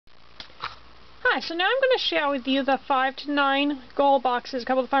Hi, so now I'm going to share with you the 5 to 9 gold boxes, a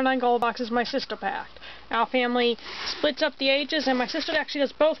couple of 5 to 9 gold boxes my sister packed. Our family splits up the ages, and my sister actually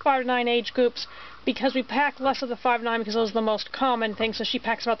does both 5 to 9 age groups because we pack less of the 5 to 9 because those are the most common things, so she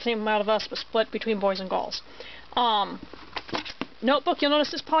packs about the same amount of us, but split between boys and girls. Notebook, you'll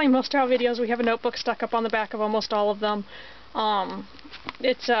notice this probably in most of our videos we have a notebook stuck up on the back of almost all of them.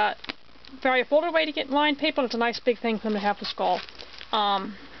 It's a very affordable way to get lined paper, and it's a nice big thing for them to have for school.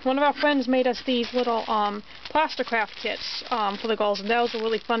 One of our friends made us these little plaster craft kits for the girls, and those are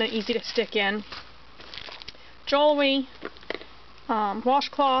really fun and easy to stick in. Jewelry,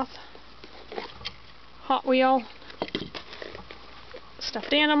 washcloth, Hot Wheel,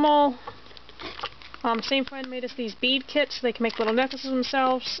 stuffed animal. Same friend made us these bead kits so they can make little necklaces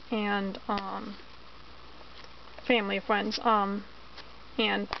themselves, and family of friends. And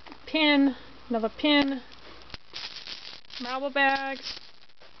pin, another pin, marble bags,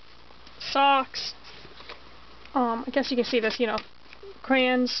 socks, I guess you can see this,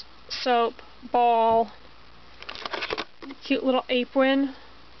 crayons, soap, ball, cute little apron,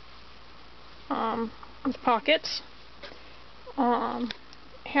 with pockets,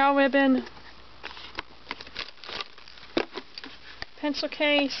 hair ribbon, pencil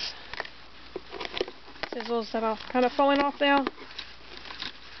case, scissors that are kind of falling off there,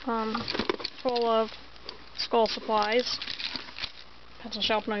 full of school supplies, pencil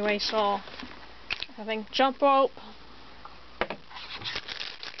sharpener, eraser, having jump rope,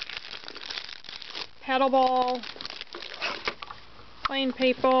 paddle ball, plain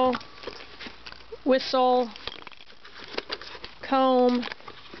paper, whistle, comb,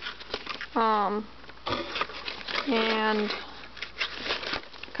 and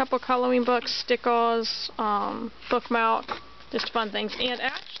a couple coloring books, stickers, bookmark, just fun things. And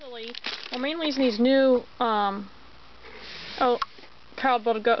actually, the main reason these new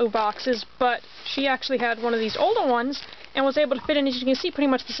cardboard boxes, but she actually had one of these older ones and was able to fit in, as you can see, pretty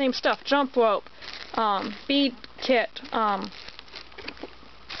much the same stuff. Jump rope, bead kit,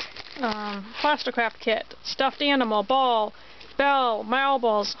 plastercraft kit, stuffed animal, ball, bell,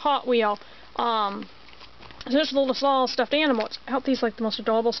 marbles, Hot Wheel. There's little small stuffed animals. I hope these like the most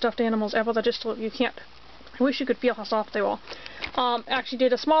adorable stuffed animals ever. They're just, you can't, I wish you could feel how soft they were. Actually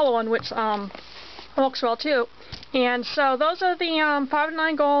did a smaller one, which works well too. And so those are the 5 to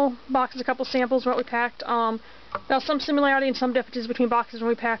 9 gold boxes, a couple samples of what we packed. There's some similarity and some differences between boxes when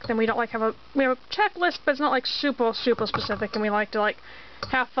we pack them. We don't like we have a checklist, but it's not like super specific, and we like to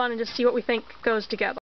have fun and just see what we think goes together.